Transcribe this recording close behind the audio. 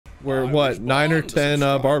We're what, 9 or 10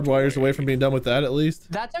 barbed wires away from being done with that at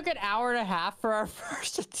least? That took an hour and a half for our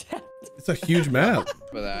first attempt. It's a huge map.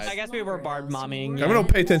 I guess we were barb mommying. I'm gonna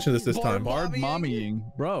pay attention to this time. Barb mommying,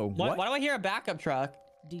 bro. Why do I hear a backup truck?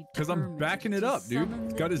 Because I'm backing it up,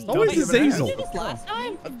 dude. Got his always dummy a in the Zazel. Did this last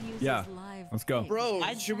time? Yeah. Let's go. Bro,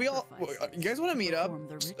 should we all? You guys want to meet up?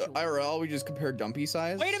 IRL, we just compare dumpy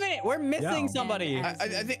size. Wait a minute, we're missing somebody. I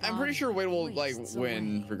think I'm pretty sure Wade will like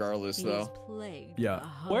win regardless, though. Yeah.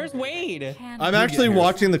 Where's Wade? I'm actually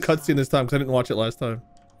watching the cutscene this time because I didn't watch it last time.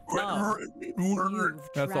 No.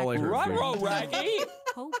 That's all I heard. Ruh-roh, Raggy.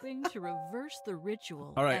 Hoping to reverse the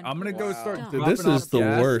ritual. All right, I'm gonna go start. Dude, this dropping is off the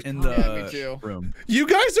gas worst. in Yeah, me too. the room. You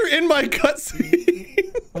guys are in my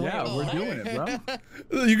cutscene. Yeah, we're doing it,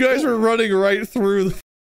 bro. You guys are running right through the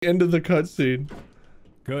end of the cutscene.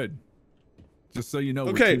 Good. Just so you know.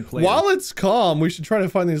 Okay, while it's calm, we should try to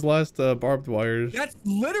find these last barbed wires. That's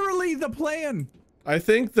literally the plan. I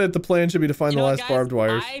think that the plan should be to find the last barbed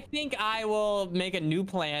wires. I think I will make a new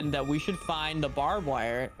plan that we should find the barbed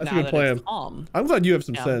wire. That's a good plan. I'm glad you have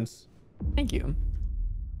some sense. Thank you.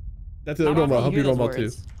 That's it. I hope you're doing well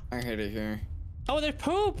too. I hate it here. Oh, there's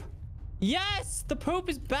poop. Yes, the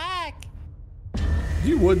poop is back.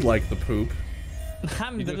 You would like the poop.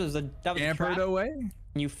 That was a trap. Away.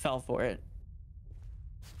 You fell for it.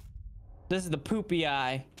 This is the poopy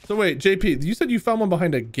eye. So wait, JP, you said you found one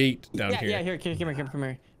behind a gate down here. Yeah, here, come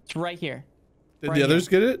here. It's right here. Did the others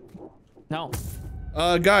get it? No.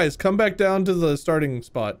 Guys, come back down to the starting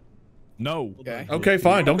spot. No. Okay,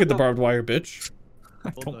 fine. Don't get the barbed wire, bitch.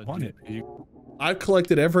 I don't want it. I've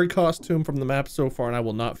collected every costume from the map so far, and I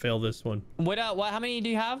will not fail this one. What? How many do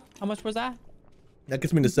you have? How much was that? That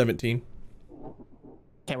gets me to 17.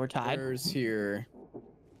 Okay, we're tied. Where's here?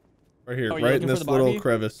 Right here, right in this little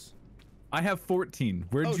crevice. I have 14.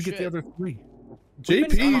 Where did you get the other 3?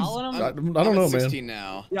 JP's. I don't know, man. 16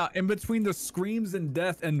 now. Yeah, in between the screams and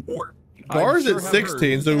death and Gar's at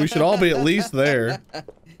 16, so we should all be at least there.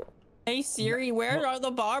 Hey Siri, where are the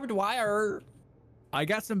barbed wire? I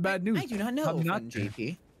got some bad news. I do not know. I'm not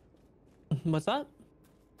JP. What's that?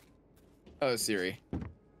 Oh, Siri.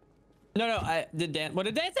 No. What did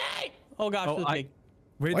Dan say? Oh gosh, this is big.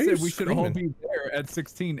 Wade said we should all be there at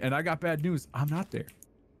 16, and I got bad news. I'm not there.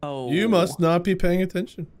 Oh. You must not be paying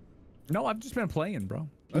attention. No, I've just been playing, bro.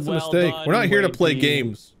 That's a mistake. We're not here to play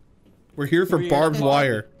games. We're here for barbed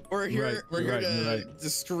wire. We're here. We're here to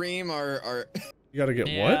stream our. You gotta get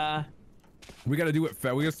what? We gotta do it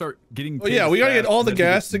fast. We gotta start getting. Oh yeah, we gotta get all the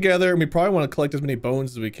gas together, and we probably want to collect as many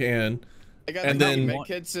bones as we can. I got and then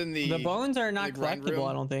kits in the. The bones are not collectible,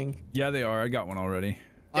 I don't think. Yeah, they are. I got one already.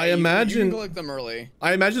 Yeah, I imagine. You can collect them early.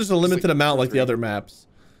 I imagine it's a limited amount, like the other maps.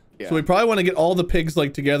 Yeah. So we probably want to get all the pigs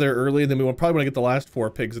like together early, and then we probably want to get the last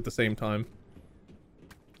 4 pigs at the same time.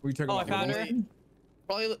 We took probably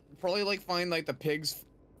like find like the pigs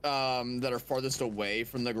that are farthest away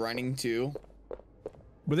from the grinding too.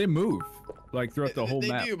 But they move like throughout the whole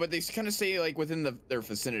map. They do, but they kind of stay like within their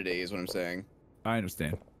vicinity is what I'm saying. I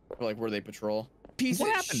understand. Or like where they patrol. Piece of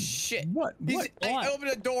shit. What? I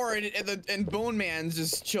opened a door and Bone Man's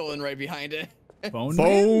just chilling right behind it.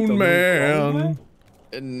 Bone Man.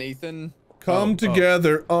 And Nathan. Come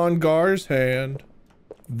together on Gar's hand.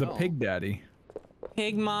 The pig daddy.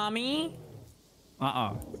 Pig mommy.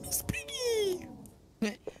 Spiggy.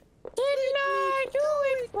 Didn't I do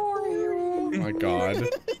it for you? Oh my god.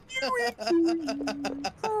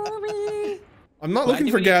 I'm not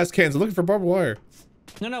looking for gas cans. I'm looking for barbed wire.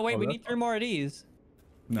 No, wait. We need 3 more of these.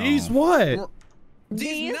 No. These what?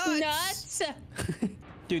 These nuts.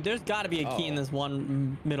 Dude, there's got to be a key in this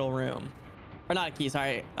one middle room. Or not a key,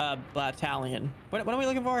 sorry. Battalion. What are we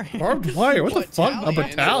looking for? Barbed wire? What the fuck? A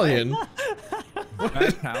battalion?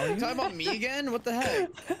 Battalion? Talking about me again? What the heck?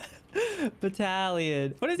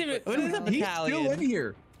 Battalion. What is a battalion? He's still in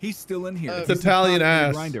here. He's still in here. It's Italian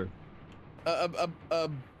ass. Grinder. A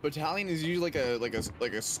battalion is usually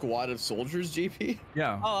like a squad of soldiers, GP.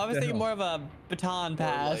 Yeah. Oh, I was thinking more of a baton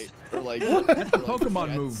pass. Or like that's a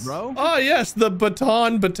Pokemon move, bro. Oh yes, the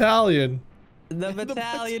baton battalion. The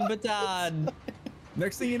battalion baton.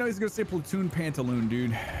 Next thing you know, he's gonna say platoon pantaloon,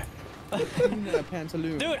 dude.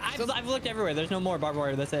 Pantaloon. Dude, I've looked everywhere. There's no more barbed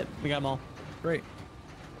wire. That's it. We got them all. Great.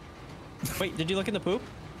 Wait, did you look in the poop?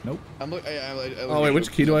 Nope. Oh wait,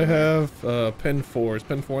 which key do I have? Pin 4. Is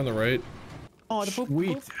pin 4 on the right? Oh, the poop.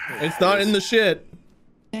 Sweet. Poop. It's not in the shit.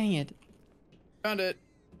 Dang it. Found it.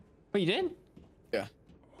 Wait, you did? Yeah.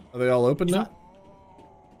 Are they all open now?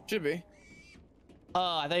 Should be.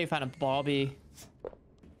 Oh, I thought you found a Bobby.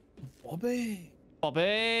 Bobby.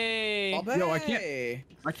 Yo, I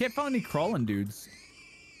can't find any crawling dudes.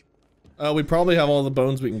 We probably have all the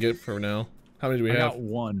bones we can get for now. How many do we have? I got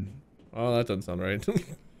 1. Oh, that doesn't sound right.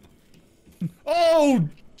 Oh,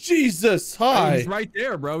 Jesus. Hi. He's right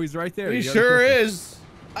there, bro. He's right there. He sure is.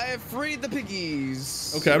 I have freed the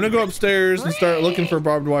piggies. Okay, I'm gonna go upstairs and start looking for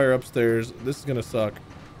barbed wire upstairs. This is gonna suck.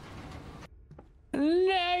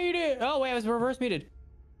 Oh wait, I was reverse muted.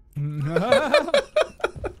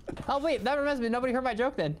 Oh wait, that reminds me. Nobody heard my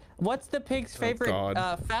joke then. What's the pig's favorite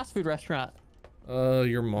fast food restaurant?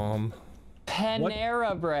 Your mom.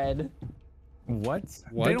 Panera Bread. What?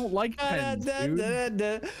 They don't like pens,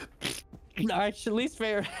 dude. Alright, least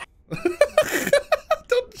favorite.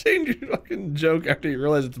 Don't change your fucking joke after you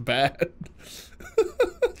realize it's bad.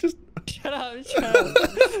 Just shut up.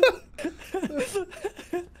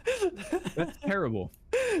 That's terrible.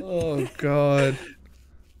 Oh God.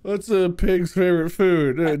 What's a pig's favorite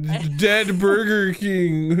food? Dead Burger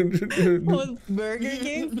King. What's Burger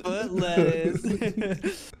King? Foot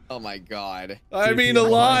lettuce. Oh my God. I mean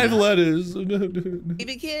alive lettuce.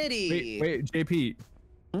 Baby kitty. Wait, JP.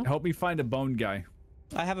 Hmm? Help me find a bone guy.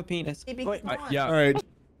 I have a penis. Wait, yeah. All right.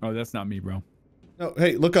 Oh, that's not me, bro. No,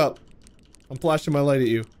 hey, look up. I'm flashing my light at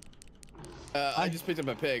you. I just picked up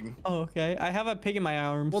a pig. oh, okay. I have a pig in my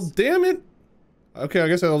arms. Well, damn it. Okay, I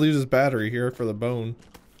guess I'll use this battery here for the bone.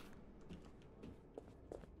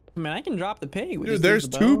 I mean, I can drop the pig. We Dude, just there's use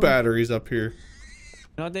the 2 bone. batteries up here. You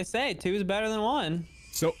know what they say? 2 is better than 1.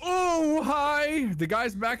 So, oh, hi. The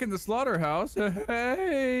guy's back in the slaughterhouse.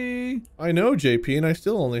 Hey. I know, JP, and I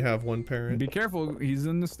still only have 1 parent. Be careful. He's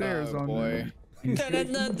in the stairs. Oh boy.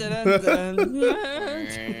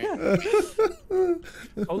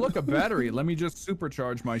 Oh, look, a battery. Let me just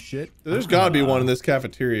supercharge my shit. There's gotta be one in this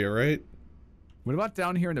cafeteria, right? What about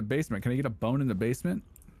down here in the basement? Can I get a bone in the basement?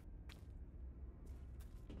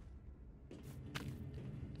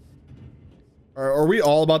 Are we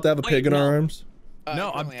all about to have a pig in our arms?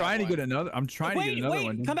 No, I'm trying to get another. I'm trying to get another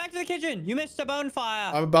one. Wait, come back to the kitchen. You missed a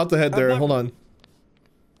bonfire. I'm about to head there. Hold on.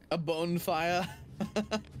 A bonfire.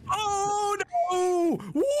 Oh no!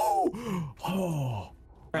 Whoa! Oh,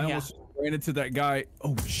 I Right, almost ran into that guy.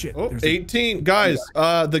 Oh shit! Oh, There's 18 guys.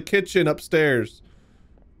 The kitchen upstairs.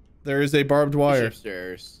 There is a barbed wire.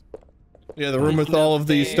 Upstairs. Yeah, the room with all of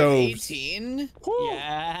the stoves. 18?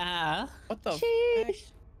 Yeah. What the Sheesh.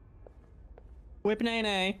 Whip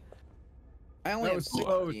nay. I only That have was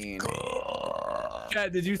close. 16. Yeah,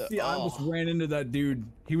 did you see? I almost ran into that dude.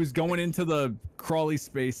 He was going into the crawly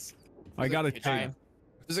space. I gotta check.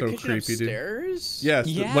 There's So a kitchen creepy, dude. upstairs? Yes.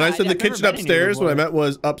 Yeah, when I said the I've never kitchen been in here upstairs, what I before. meant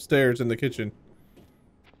was upstairs in the kitchen.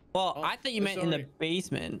 Well, Oh, I thought you meant in the sorry.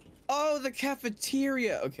 basement. Oh, the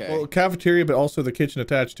cafeteria. Okay. Well, cafeteria, but also the kitchen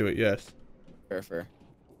attached to it. Yes. Fair.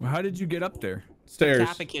 Well, how did you get up there? Stairs.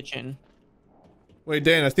 Cafe kitchen. Wait,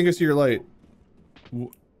 Dan, I think I see your light.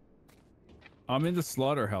 I'm in the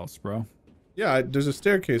slaughterhouse, bro. Yeah, there's a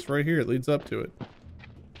staircase right here. It leads up to it.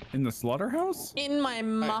 In the slaughterhouse? In my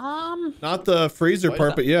mom. Not the freezer What is part,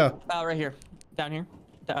 that? but yeah. Oh, right here. Down here.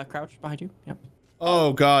 Crouch behind you. Yep.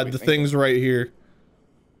 Oh God, wait, the thank you. thing's right here.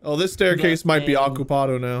 Oh, this staircase might be thing.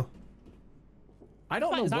 occupado now. I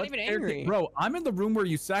don't know It's not what even staircase- angry. Bro, I'm in the room where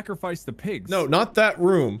you sacrifice the pigs. No, not that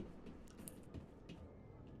room.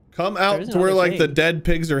 Come out There's to where another like the pig. dead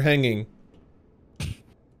pigs are hanging.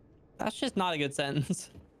 That's just not a good sentence.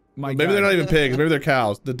 My Maybe God. they're not even pigs. Maybe they're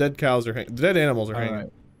cows. The dead cows are hanging. The dead animals are All hanging. right.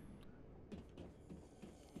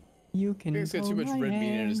 You can. Pig's got too much red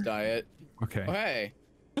meat in his diet. Okay. Oh, hey.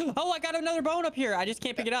 Oh, I got another bone up here. I just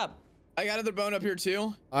can't pick it up. I got another bone up here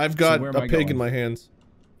too. I've got where am a I pig going? in my hands.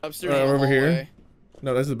 Upstairs. in the over here. hallway.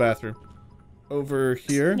 No, this is the bathroom. Over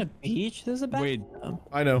here. In a beach. There's a bath. Wait,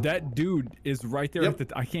 I know. that dude is right there. Yep. At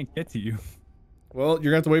the, I can't get to you. Well,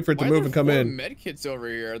 you're gonna have to wait for it to Why are move there and come 4 in. medkits over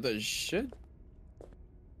here. The shit.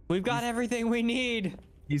 We've got everything we need.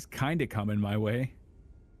 He's kind of coming my way.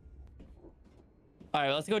 All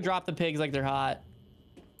right, let's go drop the pigs like they're hot.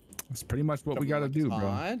 That's pretty much what we Drop gotta them do, like bro.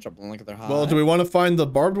 it's hot, drop them like they're hot. Well, do we want to find the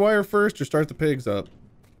barbed wire first or start the pigs up?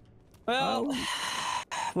 Well,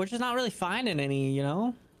 we're just not really finding any, you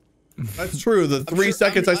know? That's true. The 3 sure-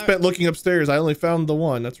 seconds I I'm- spent looking upstairs, I only found the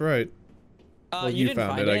one. That's right. Well, You you didn't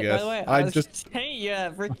found find it, I By guess. the way. I was just- Hey, yeah,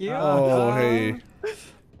 frick you. Oh, hey.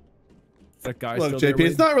 That guy. Look, still there JP, it's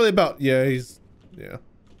waiting? not really about. Yeah, he's. Yeah.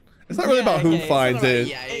 It's not really Yeah, about who okay, it's finds not it.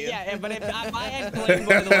 about- Yeah, but if I had claimed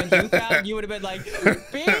one of the ones you found, you would have been like,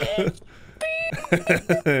 bitch.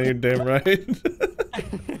 You're damn right.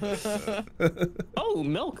 Oh,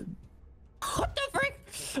 milk. What the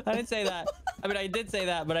frick? I didn't say that. I mean, I did say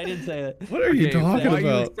that, but I didn't say it. What are you Okay, talking why are you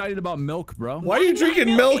about? excited about milk, bro? Why are you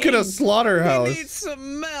drinking milk in a He slaughterhouse? needs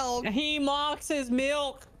some milk. He mocks his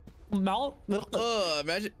milk. Milk?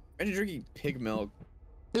 Imagine drinking pig milk.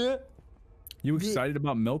 You excited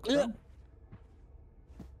about milk, bro?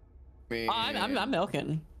 I'm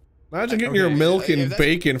milking. Imagine getting your milk and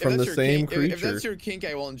bacon from the same creature. If that's your kink,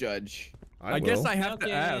 I won't judge. I guess I have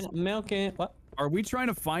to ask. Milking. What? Are we trying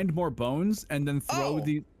to find more bones and then throw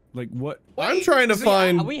the like what? I'm trying to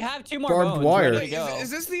find. We have 2 more barbed bones. wire. Ready to go. Is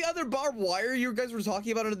this the other barbed wire you guys were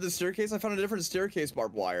talking about under the staircase? I found a different staircase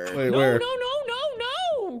barbed wire. Wait, where?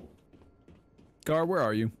 No. Gar, where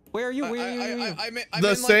are you? Where are you?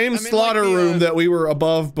 The same slaughter room that we were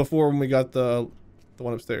above before when we got the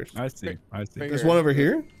one upstairs. I see. There's one over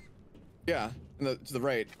here? Yeah, to the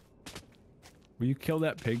right. Will you kill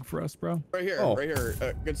that pig for us, bro? Right here, Oh. right here,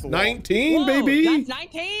 against the wall. 19, baby! That's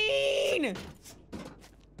 19!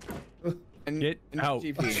 Get out.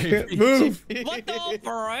 Can't move! What the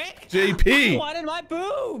frick? JP! I wanted my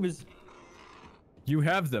boobs! You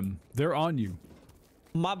have them. They're on you.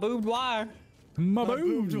 My boobed wire. My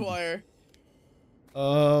boobed boobs. wire.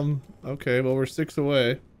 Okay, well, we're 6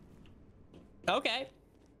 away. Okay.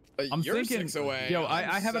 I'm You're thinking. 6 away. Yo, I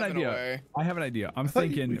I'm have an 7 idea. away. I have an idea. I'm I thought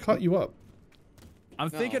thinking. we caught you up. I'm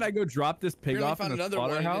thinking I go drop this pig Really off in found the another one.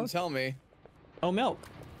 You didn't slaughterhouse. tell me. Oh, milk.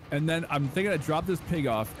 And then I'm thinking I drop this pig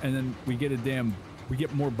off, and then we get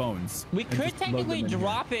more bones. We and could just load them technically in here.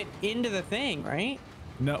 drop it into the thing, right?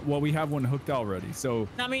 No, well, we have one hooked already, so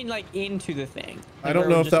I mean, like, into the thing. I don't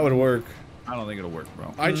know if that would work. I don't think it'll work,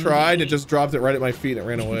 bro. I tried, it just dropped it right at my feet and it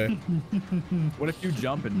ran away. What if you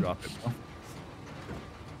jump and drop it, bro?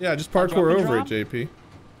 Yeah, just Drop parkour and over drop? it, JP.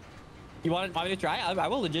 You want me to try it? I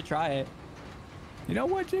will legit try it. You know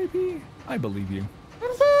what, JP? I believe you.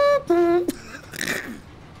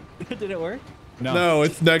 Did it work? No,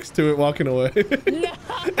 it's next to it walking away. No.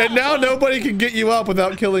 And now nobody can get you up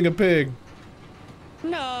without killing a pig.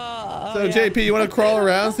 No. So, JP, you want to crawl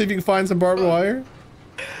around, see if you can find some barbed wire?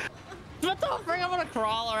 What the frick? I'm gonna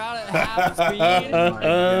crawl around at half speed. Oh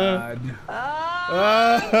my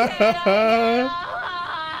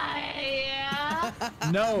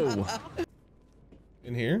God. No.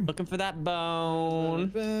 In here? Looking for that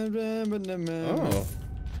bone. Oh.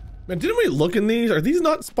 Man, didn't we look in these? Are these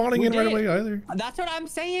not spawning in right away either? That's what I'm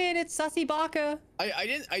saying. It's Sussy Baka. I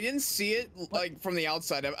didn't see it like from the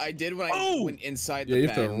outside. I did when I went inside Yeah, the you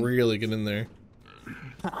have to pen. really get in there.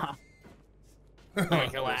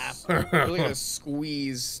 Make a laugh. Really gonna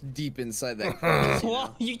squeeze deep inside that. crevice, you know?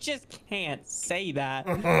 Well, you just can't say that.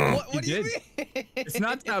 What do you did. mean? It's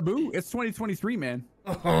not taboo. It's 2023, man.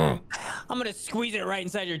 I'm gonna squeeze it right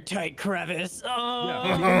inside your tight crevice. Oh.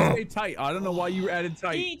 Yeah, you didn't say tight. I don't know why you added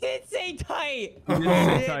tight. He did say tight. You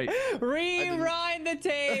didn't say tight. Rewind the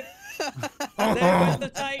tape. There was the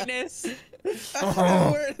tightness. There's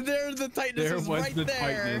the tightness. There is was right the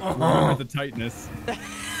there. tightness. Remember the tightness.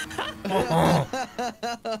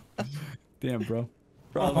 Damn, bro.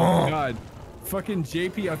 Oh my God. Fucking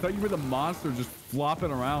JP, I thought you were the monster just flopping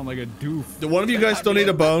around like a doof. Do one of you guys still need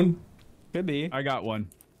a bone? Could be. I got one.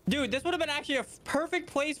 Dude, this would have been actually a perfect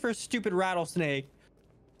place for a stupid rattlesnake.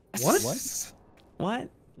 What? What?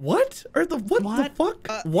 What? Or the what the fuck?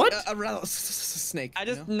 What? A rattlesnake. I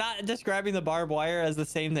just not describing the barbed wire as the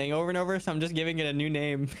same thing over and over, so I'm just giving it a new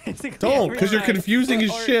name. Don't, because you're confusing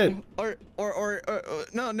as shit. Or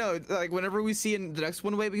no. Like whenever we see in the next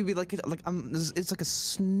one, way we could be like it's like a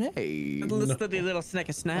snake. Let's do the little snake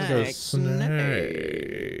a Like a snake.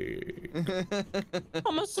 snake.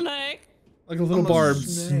 I'm a snake. Like a little I'm a barbed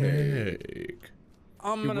snake. snake.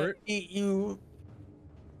 I'm gonna eat you.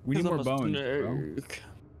 We need 'cause more I'm a bones, bro. snake.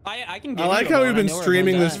 I can. I like how we've been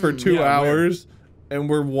streaming this for 2 Yeah, hours, and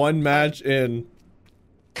we're 1 match in.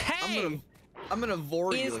 Hey. I'm gonna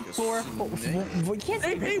vor you Is like a for snake. you can't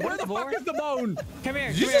say Hey, where the fuck is the bone? Come here.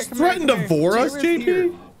 Did you come here, just come threaten here, to come here. vor us,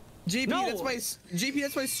 JP? GP, No. that's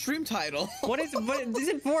my stream title. What is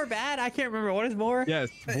it for bad? I can't remember. What is more? Yes,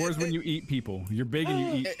 vor is when you eat people. You're big and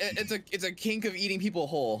you eat. It's a kink of eating people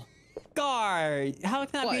whole. Gar, how can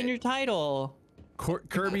that be What? in your title?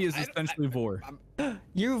 Kirby is essentially vor.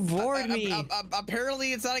 You vored me.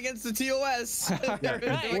 Apparently, it's not against the TOS.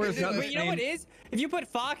 Alright. Vor is not the Wait, you know what it is? If you put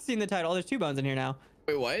Foxy in the title, there's 2 bones in here now.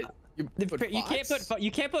 Wait, what?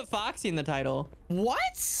 You can't put Foxy in the title.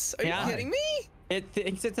 What? Are Yeah. you kidding me? It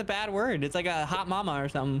thinks it's a bad word. It's like a hot mama or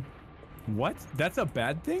something. What? That's a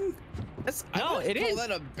bad thing? No, it is. Call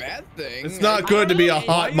that a bad thing. It's not good to be a Why is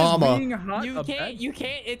hot mama. Being hot You a can't. bad- You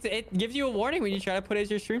can't. It gives you a warning when you try to put it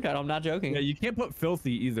as your stream title. I'm not joking. Yeah, you can't put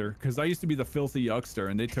filthy either, because I used to be the filthy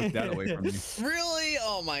yuckster, and they took that away from me. Really?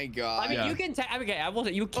 Oh my god. I mean, Yeah. you can. Okay, I will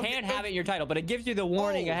say you can have it in your title, but it gives you the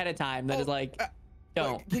warning ahead of time that is like,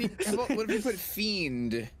 don't. What if you put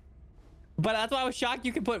fiend? But that's why I was shocked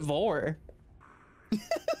you could put vor.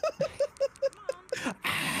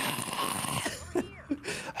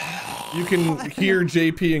 You can hear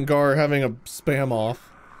JP and Gar having a spam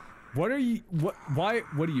off. What are you? Why?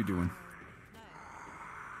 What are you doing?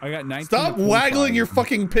 I got 19. Stop waggling your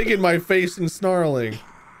fucking pig in my face and snarling.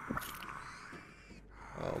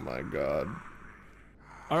 Oh my god.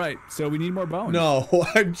 All right, so we need more bones. No,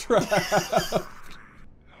 I'm trapped.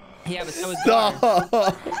 Yeah, but so is Stop.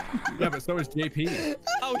 Yeah, but so is JP.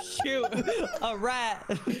 Oh shoot, a rat.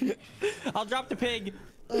 I'll drop the pig.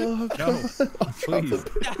 No, please.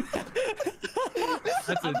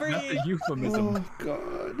 That's a euphemism. Oh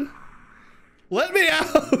god. Let me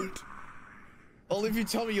out. Only if you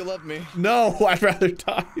tell me you love me. No, I'd rather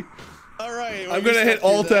die. All right. I'm gonna hit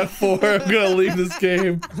Alt F4. I'm gonna leave this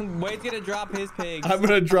game. Wade's gonna drop his pig. I'm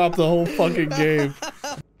gonna drop the whole fucking game.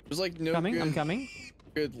 There's like no Coming, good, I'm coming.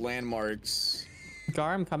 good landmarks.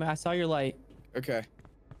 Gar, I'm coming. I saw your light. Okay.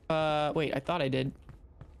 Wait, I thought I did.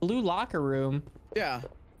 Blue locker room. Yeah.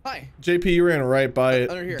 Hi. JP, you ran right by it.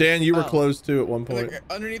 Under here. Dan, you were Oh. close to at one point.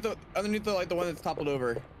 Underneath the like the one that's toppled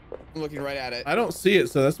over. I'm looking right at it. I don't see it,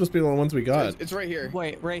 so that's supposed to be the ones we got. It's right here.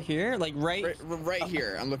 Wait, right here? Like Right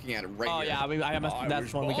here. I'm looking at it right here. Oh yeah,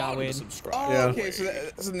 that's the one we got, Wade. Oh, Yeah. okay.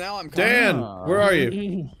 So now I'm coming. Dan, where are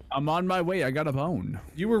you? I'm on my way. I got a bone.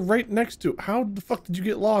 You were right next to it. How the fuck did you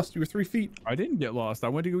get lost? You were 3 feet. I didn't get lost. I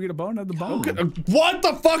went to go get a bone at the bone. Okay. What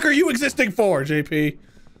the fuck are you existing for, JP?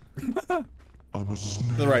 I'm a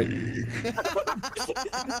snake. The right.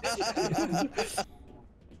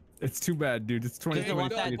 It's too bad, dude. It's Doesn't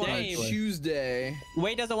want that 2023. day. Tuesday.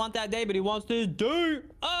 Wade doesn't want that day, but he wants this day.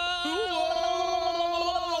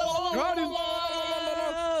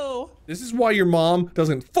 Oh! This is why your mom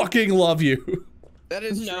doesn't fucking love you. That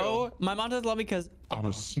is No, true. my mom doesn't love me because I'm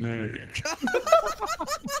a snake.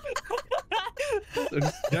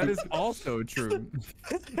 That is also true.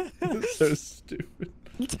 So stupid.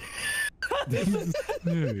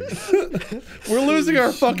 We're losing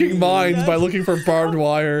our fucking minds by looking for barbed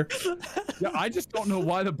wire. Yeah, I just don't know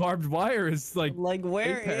why the barbed wire is like.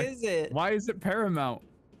 where Apex. is it? Why is it paramount?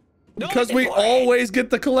 No, Because we it's- always get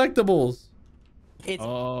the collectibles. It's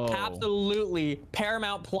Oh. absolutely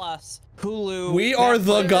Paramount Plus, Hulu. We are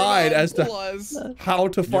the Netflix. guide as to Plus. how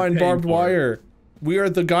to find paying barbed for it. wire. We are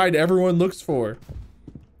the guide everyone looks for.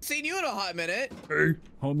 Seen you in a hot minute. Hey.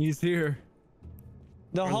 Homie's here.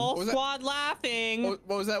 The whole was that? squad laughing. What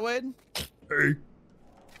was that, Wade? Hey.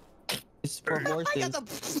 It's for I got horses. the.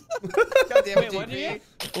 God damn it, Wait, what did GP.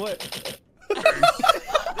 you? What?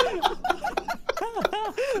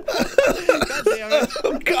 God damn it.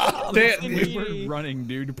 Oh god damn. listening. We were running,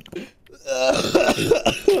 dude. It's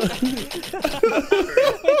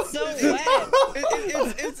so wet.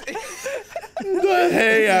 It's The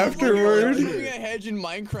hay afterward. moving a hedge in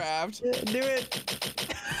Minecraft. Do it.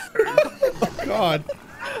 God.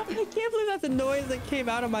 I can't believe that's the noise that came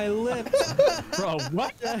out of my lips. Bro,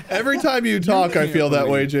 what? Every time you talk, I feel that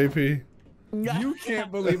way, JP. You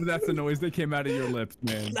can't believe that's the noise that came out of your lips,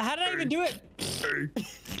 man. How did I even do it?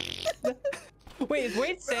 Wait, is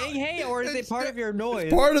Wade saying hey, or is it part of your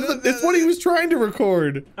noise? Part of the. It's what he was trying to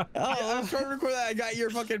record. I was trying to record that. I got your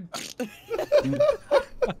fucking.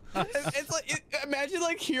 It's like imagine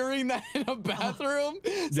like hearing that in a bathroom.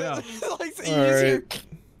 Yeah. Like, you All just hear- right.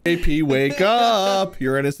 JP, wake up.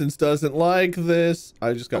 Your innocence doesn't like this.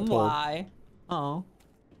 I just got told. Why? Oh.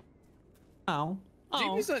 Oh. Oh.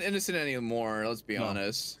 JP's not innocent anymore. Let's be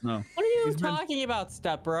honest. No. What are you He's been- talking about,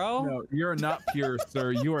 step bro? No, you're not pure,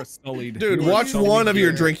 sir. You are sullied. Dude, You are watch sullied one of your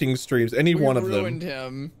here. drinking streams. Any We one of ruined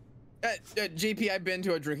them. him. JP, I've been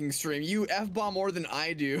to a drinking stream. You f-bomb more than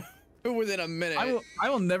I do within a minute. I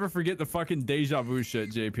will never forget the fucking deja vu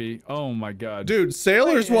shit, JP. Oh my god. Dude,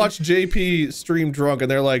 sailors watch JP stream drunk and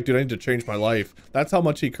they're like, dude, I need to change my life. That's how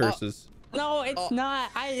much he curses. No, it's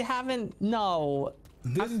not. I haven't. No.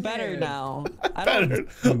 I'm better man. now. I Better.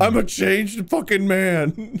 don't. I'm a changed fucking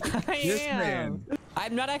man. I This am. man.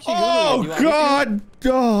 I'm not actually. Oh, Googling. You want me to? God.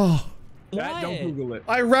 Oh. Chat, don't What? Google it.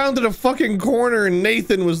 I rounded a fucking corner and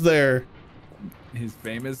Nathan was there. His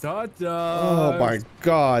famous hot Oh, dog. my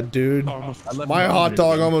God, dude. I left My him hot on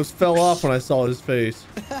dog here. almost fell off when I saw his face.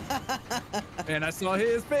 And I saw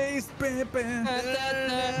his face. Bam, bam.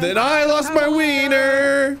 Then I lost my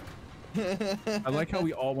wiener. I like how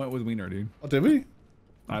we all went with wiener, dude. Oh, did we?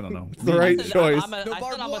 I don't know. The right I said, choice. I said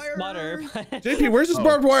barbed I'm a wire. smutter. JP, where's this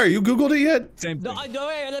barbed wire? You Googled it yet? Same thing. No,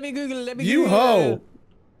 wait, let me Google it. Let me You Google hoe. it.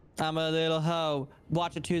 I'm a little hoe.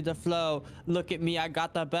 Watch it to the flow. Look at me, I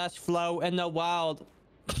got the best flow in the wild.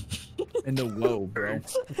 In the whoa, bro.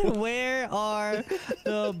 Where are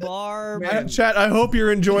the barb? Chat, I hope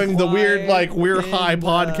you're enjoying the weird, like, we're in high the-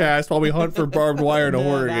 podcast while we hunt for barbed wire in a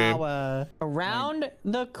horror game. Around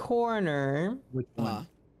the corner Which one?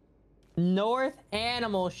 North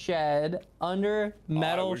animal shed under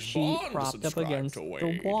metal sheet born to propped up subscribe against to the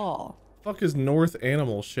Wade. wall. Fuck is North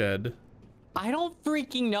Animal Shed? I don't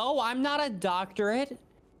freaking know. I'm not a doctorate.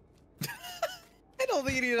 I don't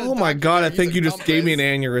think you need a Oh my god, I doctor. think Use you a just gave me an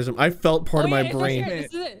compass. aneurysm. I felt part of my it's right brain. here.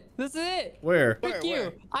 This is it. This is it. Where? Frick you.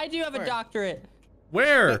 Where? I do have a Where? doctorate.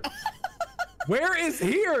 Where? Where is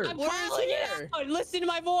here? I'm Where is calling it here? out. Listen to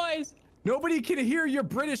my voice. Nobody can hear your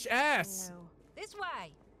British ass. No. This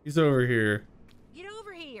way. He's over here. Get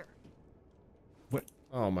over here.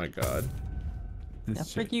 Oh my god. Yeah,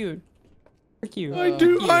 frick you. Frick you. I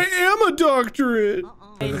do. Frick you. I am a doctorate.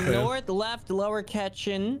 Hey, Okay. north, left, lower,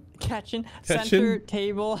 center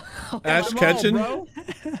table. Ash Come on, Ketchin? bro.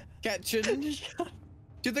 Catching.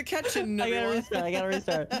 Do the catching. I gotta restart. I gotta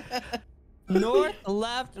restart. North,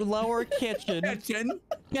 left, lower, kitchen. Kitchen.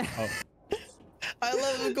 I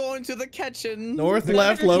love going to the catching. North, Center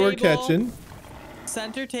left, lower, table. catching.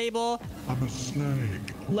 Center table, I'm a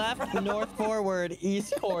snake. left, north, forward,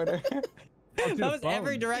 east corner. That was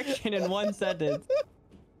every direction in one sentence.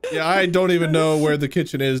 Yeah, I don't even know where the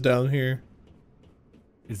kitchen is down here.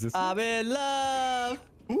 Is this? I'm in love.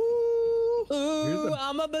 Ooh,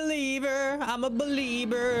 I'm a believer. I'm a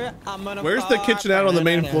believer. I'm gonna. Where's the kitchen out on the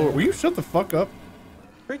main floor? Will you shut the fuck up?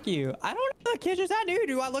 Frick you. I don't know the kitchen's out, dude.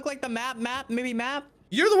 Do I look like the maybe map?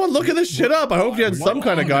 You're the one looking this shit up. I hope you had some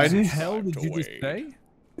kind of What the guidance. hell did you just say?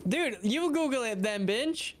 Dude, you Google it then,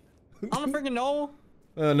 bitch. I don't freaking know.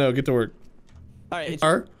 No, get to work. All right.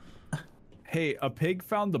 Are? Hey, a pig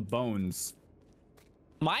found the bones.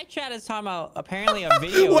 My chat is talking about apparently a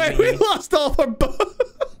video. Wait, of we me. lost all our bones.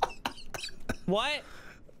 What?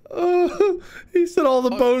 He said all the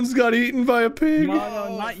bones got eaten by a pig.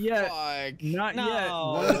 No, not yet. Fuck. Not No.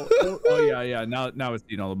 yet. Oh yeah. Now it's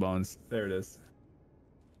eating all the bones. There it is.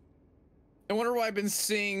 I wonder why I've been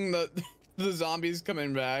seeing the zombies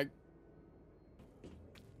coming back.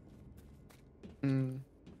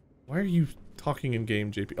 Why are you talking in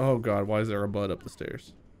game, JP? Oh god, why is there a butt up the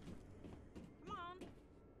stairs? Come on.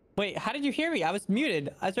 Wait, how did you hear me? I was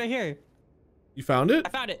muted. I was right here. You found it? I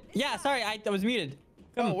found it. Yeah, sorry, I was muted.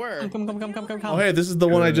 Come, Oh, where? Come. Oh hey, this is the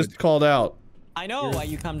one I just called out. I know why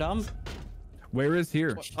you come dumb. Where is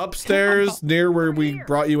here? Upstairs, near where we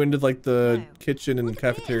brought you into like the kitchen and Look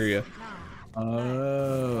at this. cafeteria. No.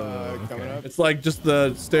 Oh. Coming up. It's like just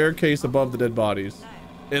the staircase above the dead bodies.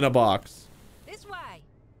 In a box. This way.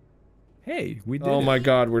 Hey, we did Oh it. my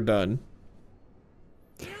god, we're done.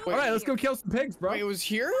 All right, let's go kill some pigs, bro. Wait, it was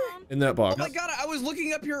here? In that box. Oh my god, I was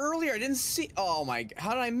looking up here earlier. I didn't see. Oh my,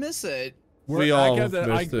 how did I miss it? We all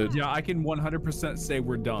missed it. Yeah, I can 100% say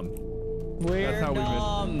we're dumb. We're how we missed it.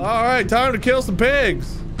 dumb. Alright, time to kill some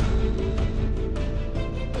pigs.